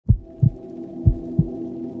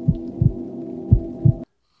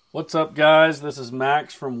What's up, guys? This is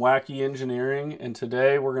Max from Wacky Engineering, and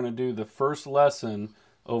today we're going to do the first lesson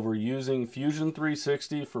over using Fusion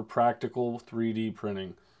 360 for practical 3D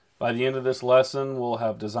printing. By the end of this lesson, we'll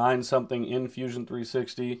have designed something in Fusion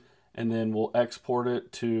 360, and then we'll export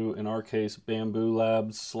it to, in our case, Bamboo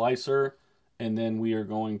Labs Slicer, and then we are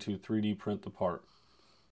going to 3D print the part.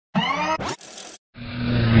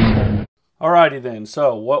 Alrighty then,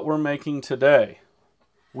 so what we're making today.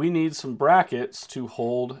 We need some brackets to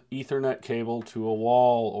hold Ethernet cable to a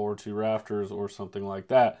wall or to rafters or something like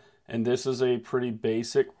that. And this is a pretty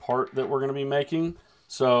basic part that we're going to be making,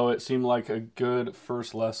 so it seemed like a good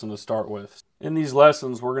first lesson to start with. In these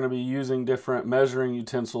lessons, we're going to be using different measuring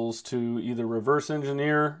utensils to either reverse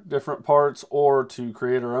engineer different parts or to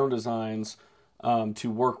create our own designs to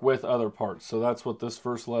work with other parts. So that's what this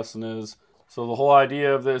first lesson is. So the whole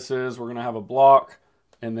idea of this is we're going to have a block,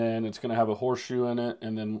 and then it's going to have a horseshoe in it,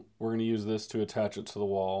 and then we're going to use this to attach it to the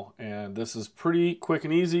wall. And this is pretty quick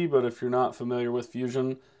and easy, but if you're not familiar with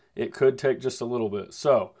Fusion, it could take just a little bit.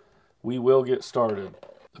 So we will get started.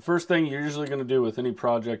 The first thing you're usually going to do with any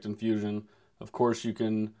project in Fusion, of course you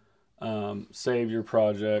can save your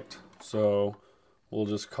project. So we'll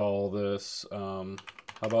just call this, how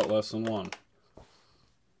about lesson 1?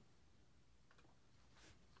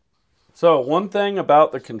 So one thing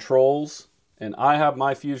about the controls, and I have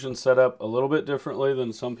my Fusion set up a little bit differently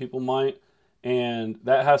than some people might, and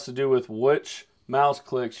that has to do with which mouse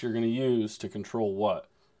clicks you're going to use to control what.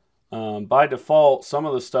 By default, some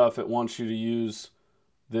of the stuff it wants you to use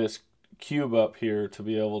this cube up here to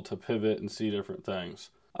be able to pivot and see different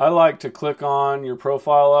things. I like to click on your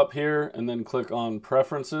profile up here and then click on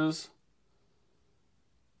Preferences.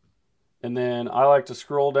 And then I like to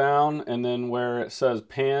scroll down, and then where it says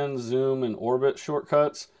Pan, Zoom, and Orbit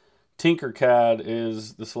shortcuts, Tinkercad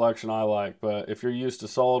is the selection I like. But if you're used to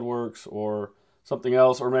SolidWorks or something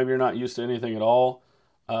else, or maybe you're not used to anything at all,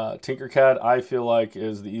 Tinkercad I feel like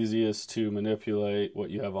is the easiest to manipulate what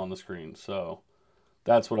you have on the screen. So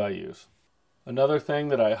that's what I use. Another thing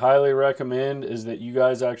that I highly recommend is that you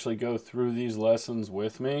guys actually go through these lessons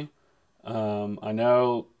with me. I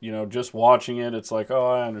know, just watching it, it's like, oh,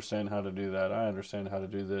 I understand how to do that. I understand how to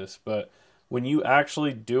do this. But when you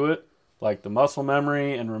actually do it, like the muscle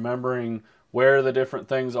memory and remembering where the different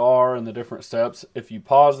things are and the different steps, if you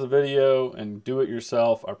pause the video and do it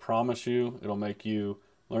yourself, I promise you, it'll make you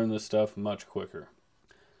learn this stuff much quicker.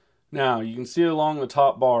 Now, you can see along the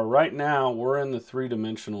top bar, right now, we're in the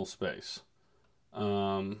three-dimensional space.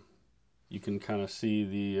 You can kind of see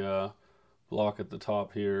the block at the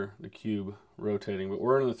top here, the cube rotating, but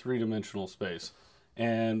we're in the three-dimensional space.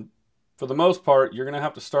 And for the most part, you're going to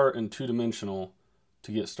have to start in two-dimensional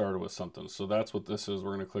to get started with something. So that's what this is.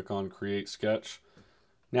 We're going to click on Create Sketch.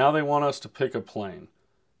 Now they want us to pick a plane.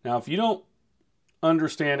 Now, if you don't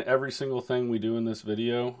understand every single thing we do in this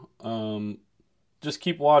video, just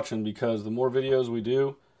keep watching, because the more videos we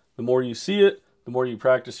do, the more you see it, the more you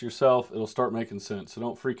practice yourself, it'll start making sense. So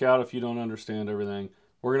don't freak out if you don't understand everything.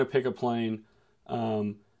 We're going to pick a plane.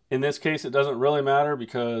 In this case, it doesn't really matter,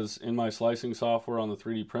 because in my slicing software on the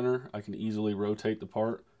 3D printer, I can easily rotate the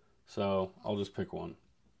part. So I'll just pick one.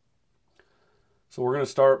 So we're going to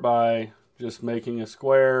start by just making a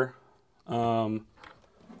square. I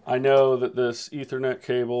know that this Ethernet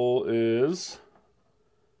cable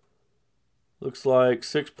looks like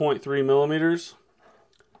 6.3 millimeters.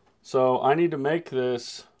 So I need to make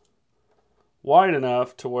this wide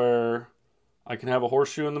enough to where I can have a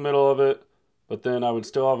horseshoe in the middle of it, but then I would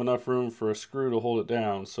still have enough room for a screw to hold it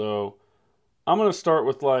down. So I'm going to start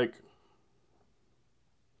with like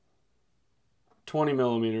 20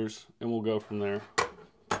 millimeters, and we'll go from there.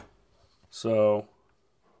 So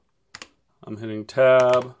I'm hitting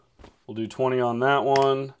tab. We'll do 20 on that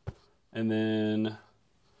one, and then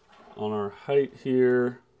on our height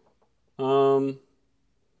here, I'm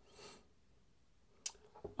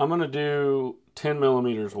going to do 10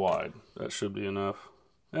 millimeters wide. That should be enough.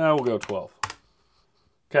 Yeah, we'll go 12.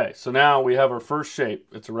 Okay, so now we have our first shape.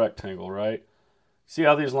 It's a rectangle, right? See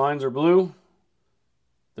how these lines are blue?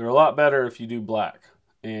 They're a lot better if you do black,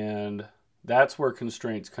 and that's where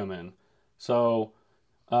constraints come in. So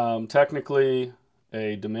technically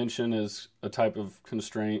a dimension is a type of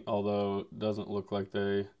constraint, although it doesn't look like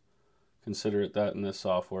they consider it that in this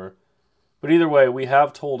software. But either way, we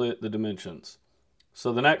have told it the dimensions.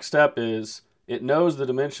 So the next step is it knows the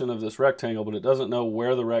dimension of this rectangle, but it doesn't know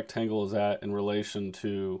where the rectangle is at in relation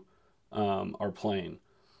to our plane.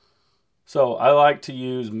 So I like to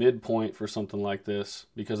use midpoint for something like this,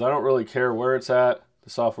 because I don't really care where it's at. The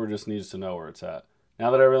software just needs to know where it's at.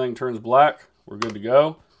 Now that everything turns black, we're good to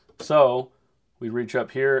go. So we reach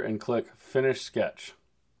up here and click Finish Sketch.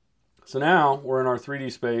 So now we're in our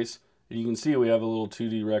 3D space, and you can see we have a little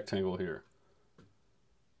 2D rectangle here.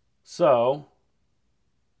 So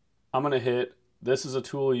I'm going to hit, this is a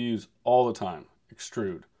tool you use all the time,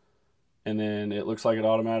 extrude. And then it looks like it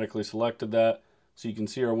automatically selected that. So you can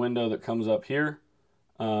see our window that comes up here.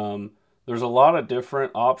 There's a lot of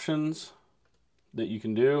different options that you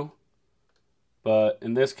can do. But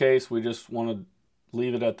in this case, we just want to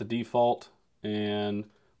leave it at the default. And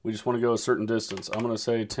we just want to go a certain distance. I'm going to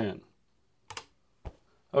say 10.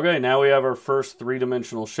 Okay, now we have our first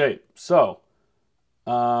three-dimensional shape. So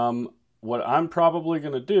what I'm probably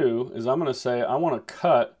going to do is I'm going to say I want to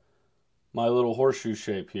cut my little horseshoe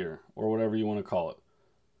shape here, or whatever you want to call it.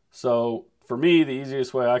 So for me, the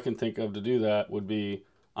easiest way I can think of to do that would be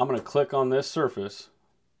I'm going to click on this surface,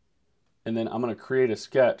 and then I'm going to create a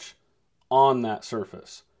sketch on that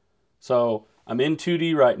surface. So I'm in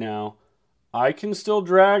 2D right now. I can still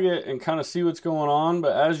drag it and kind of see what's going on,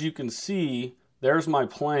 but as you can see, there's my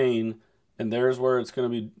plane, and there's where it's going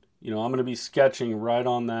to be, I'm going to be sketching right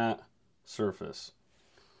on that surface.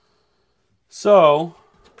 So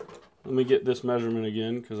let me get this measurement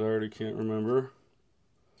again because I already can't remember.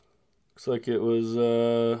 Looks like it was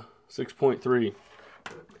 6.3.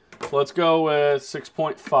 So let's go with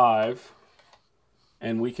 6.5,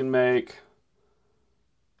 and we can make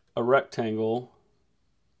a rectangle.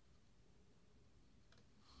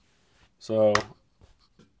 So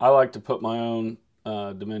I like to put my own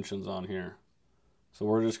dimensions on here. So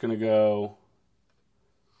we're just going to go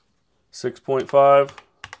 6.5,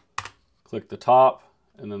 click the top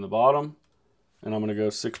and then the bottom, and I'm going to go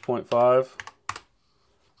 6.5,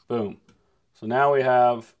 boom. So now we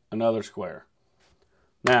have another square.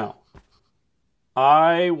 Now,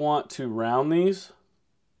 I want to round these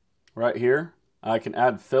right here. I can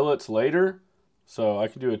add fillets later, so I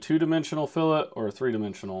can do a 2-dimensional fillet or a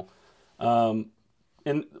 3-dimensional.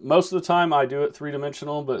 And most of the time I do it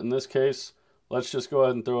 3-dimensional, but in this case, let's just go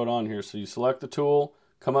ahead and throw it on here. So you select the tool,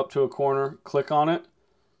 come up to a corner, click on it.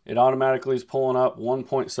 It automatically is pulling up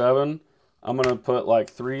 1.7. I'm going to put like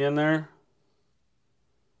 3 in there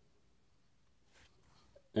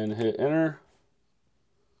and hit enter.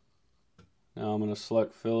 Now I'm going to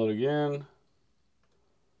select fillet again.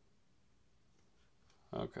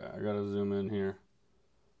 Okay, I got to zoom in here.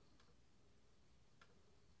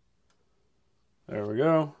 There we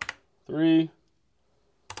go. 3,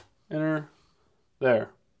 enter, there.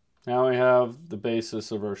 Now we have the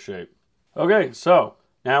basis of our shape. Okay, so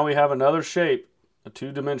now we have another shape, a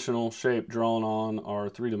 2-dimensional shape drawn on our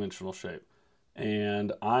 3-dimensional shape.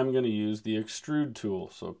 And I'm going to use the extrude tool.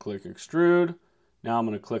 So click extrude. Now I'm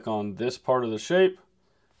going to click on this part of the shape.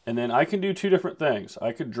 And then I can do 2 different things.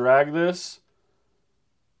 I could drag this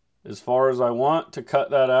as far as I want to cut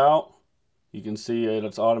that out. You can see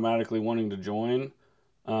it's automatically wanting to join.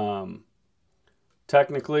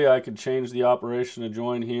 Technically, I could change the operation to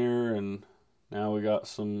join here, and now we got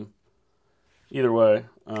some, either way,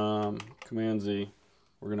 Command Z,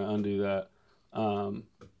 we're going to undo that.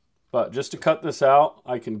 But just to cut this out,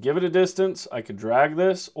 I can give it a distance, I could drag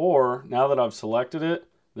this, or now that I've selected it,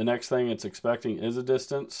 the next thing it's expecting is a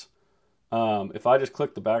distance. If I just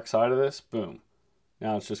click the back side of this, boom,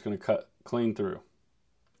 now it's just going to cut clean through.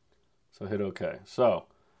 So hit OK. So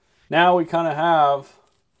now we kind of have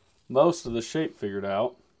most of the shape figured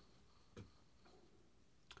out.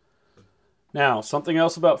 Now, something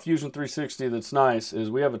else about Fusion 360 that's nice is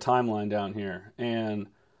we have a timeline down here. And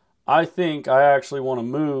I think I actually want to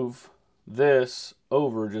move this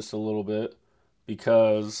over just a little bit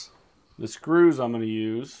because the screws I'm going to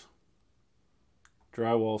use,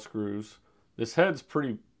 drywall screws, this head's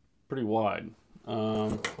pretty wide.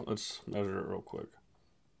 Let's measure it real quick.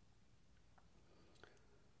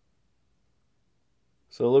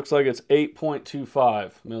 So it looks like it's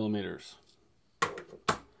 8.25 millimeters.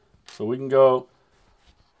 So we can go,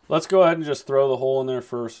 let's go ahead and just throw the hole in there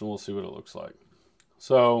first and we'll see what it looks like.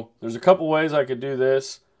 So there's a couple ways I could do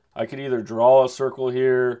this. I could either draw a circle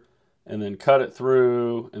here and then cut it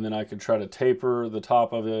through, and then I could try to taper the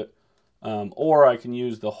top of it. Or I can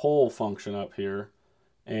use the hole function up here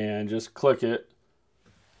and just click it.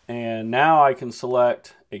 And now I can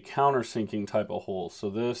select a countersinking type of hole. So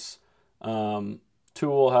this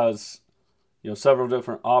tool has several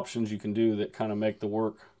different options you can do that kind of make the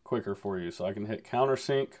work quicker for you. So I can hit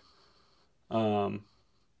countersink.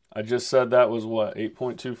 I just said that was what,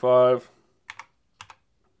 8.25.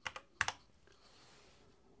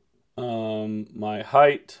 My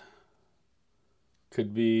height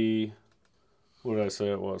could be, what did I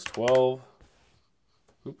say it was, 12?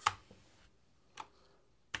 Oops.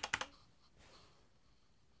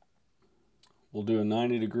 We'll do a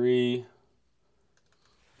 90-degree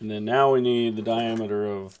And then now we need the diameter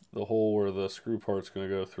of the hole where the screw part's going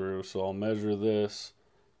to go through. So I'll measure this,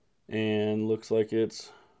 and looks like it's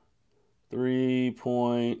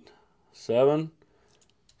 3.7.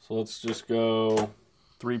 So let's just go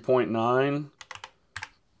 3.9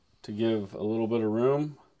 to give a little bit of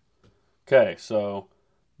room. Okay, so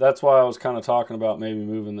that's why I was kind of talking about maybe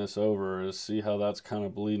moving this over, is see how that's kind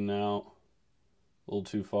of bleeding out a little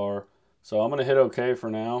too far. So I'm going to hit OK for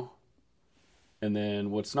now. And then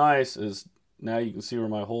what's nice is now you can see where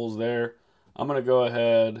my hole's there. I'm going to go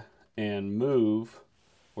ahead and move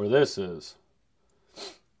where this is.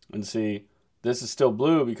 And see, this is still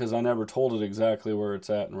blue because I never told it exactly where it's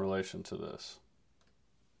at in relation to this.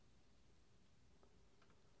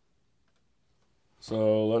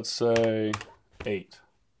 So let's say 8.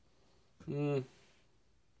 How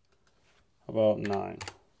about 9?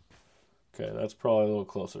 Okay, that's probably a little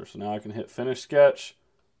closer. So now I can hit Finish Sketch.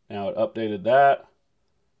 Now it updated that.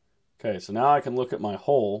 Okay, so now I can look at my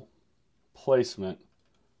hole placement,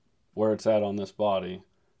 where it's at on this body.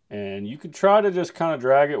 And you could try to just kind of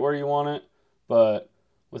drag it where you want it, but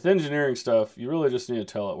with engineering stuff, you really just need to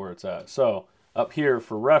tell it where it's at. So up here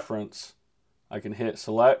for reference, I can hit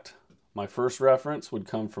Select. My first reference would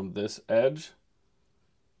come from this edge,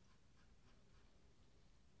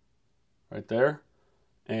 right there.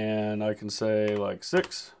 And I can say like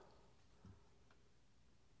 6.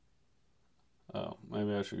 Oh,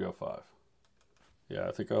 maybe I should go 5. Yeah,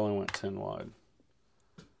 I think I only went 10 wide.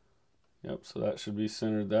 Yep, so that should be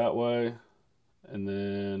centered that way. And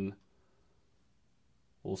then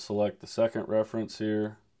we'll select the second reference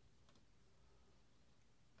here.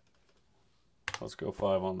 Let's go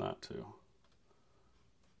 5 on that too.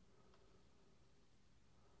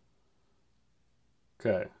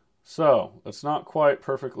 Okay, so it's not quite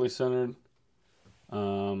perfectly centered.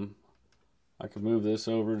 I can move this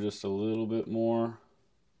over just a little bit more.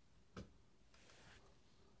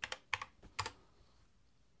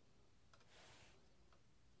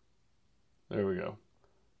 There we go.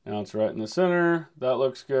 Now it's right in the center. That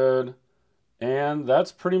looks good. And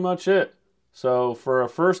that's pretty much it. So for a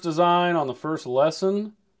first design on the first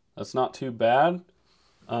lesson, that's not too bad.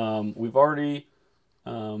 We've already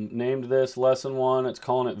named this lesson 1. It's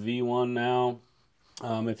calling it V1 now.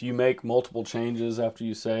 If you make multiple changes after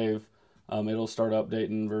you save, it'll start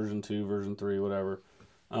updating version 2, version 3, whatever.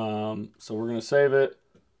 So we're going to save it.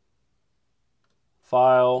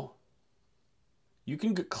 File. You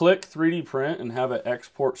can click 3D print and have it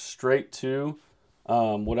export straight to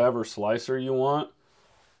whatever slicer you want.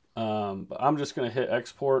 But I'm just going to hit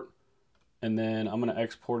export, and then I'm going to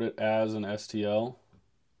export it as an STL.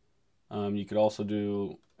 You could also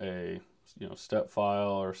do a step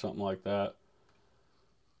file or something like that.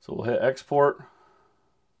 So we'll hit export.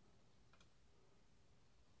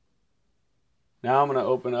 Now I'm going to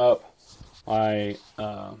open up my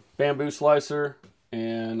bamboo slicer,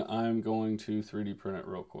 and I'm going to 3D print it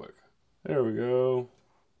real quick. There we go.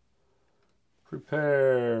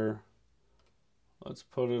 Prepare. Let's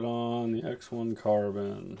put it on the X1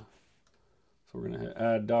 carbon. So we're going to hit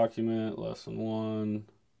add document, lesson 1.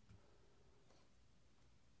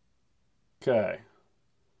 Okay.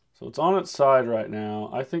 So it's on its side right now.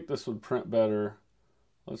 I think this would print better.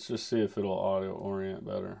 Let's just see if it'll auto orient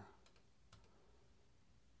better.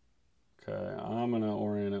 Okay, I'm going to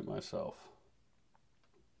orient it myself.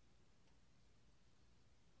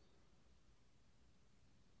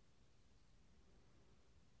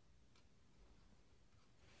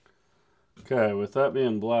 Okay, with that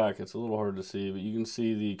being black, it's a little hard to see, but you can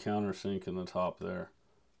see the countersink in the top there.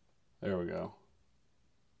 There we go.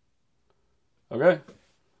 Okay.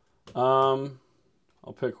 I'll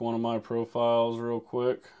pick one of my profiles real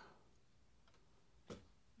quick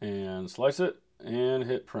and slice it and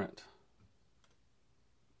hit print.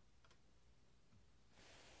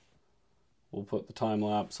 We'll put the time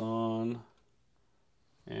lapse on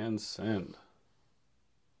and send.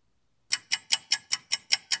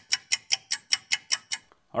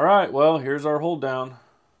 All right, well, here's our hold down.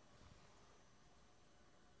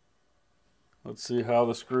 Let's see how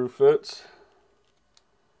the screw fits.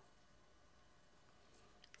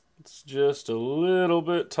 It's just a little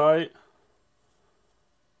bit tight,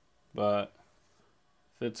 but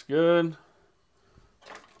fits good.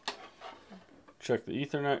 Check the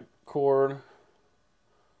Ethernet cord.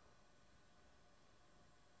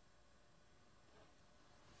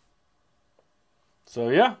 So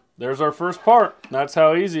yeah, there's our first part. That's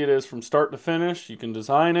how easy it is from start to finish. You can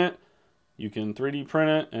design it, you can 3D print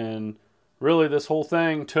it, and really this whole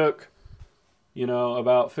thing took,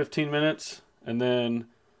 about 15 minutes, and then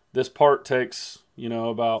this part takes,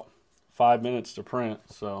 about 5 minutes to print.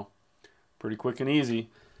 So pretty quick and easy.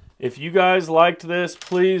 If you guys liked this,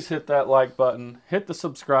 please hit that like button, hit the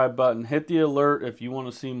subscribe button, hit the alert if you want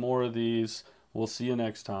to see more of these. We'll see you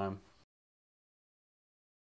next time.